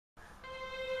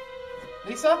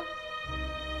Lisa?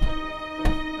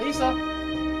 Lisa?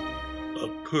 A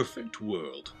perfect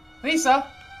world.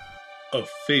 Lisa? A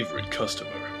favorite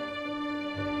customer.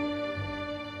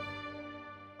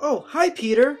 Oh, hi,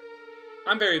 Peter.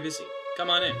 I'm very busy. Come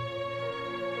on in.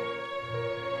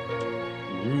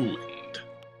 Ruined.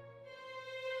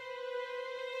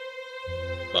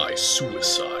 By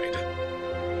suicide.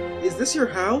 Is this your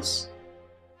house?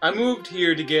 I moved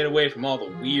here to get away from all the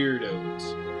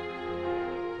weirdos.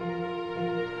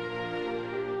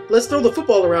 Let's throw the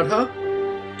football around, huh?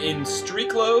 In street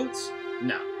clothes?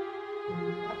 No.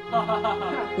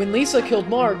 When Lisa killed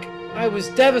Mark, I was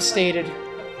devastated.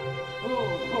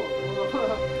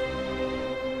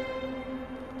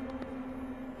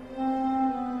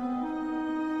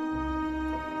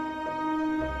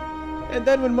 And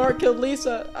then when Mark killed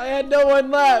Lisa, I had no one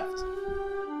left.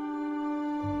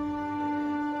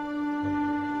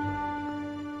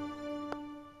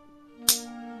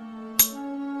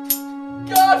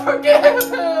 God forgive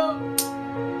him!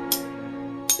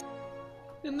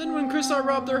 And then when Chris R.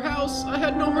 robbed their house, I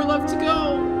had nowhere left to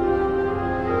go.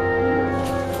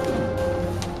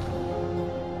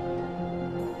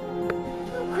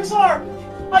 Chris R.,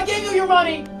 I gave you your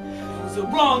money! It was the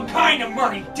wrong kind of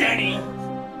money, Denny!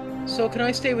 So can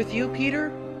I stay with you,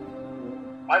 Peter?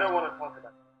 I don't want to talk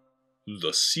about it.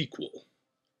 The sequel.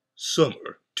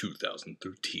 Summer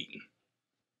 2013.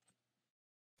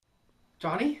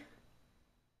 Johnny?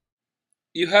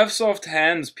 You have soft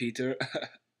hands, Peter.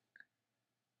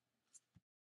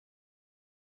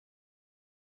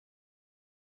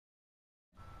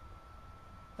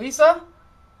 Lisa?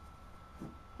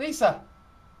 Lisa?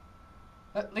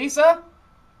 Lisa?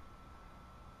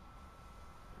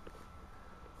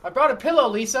 I brought a pillow,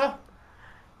 Lisa.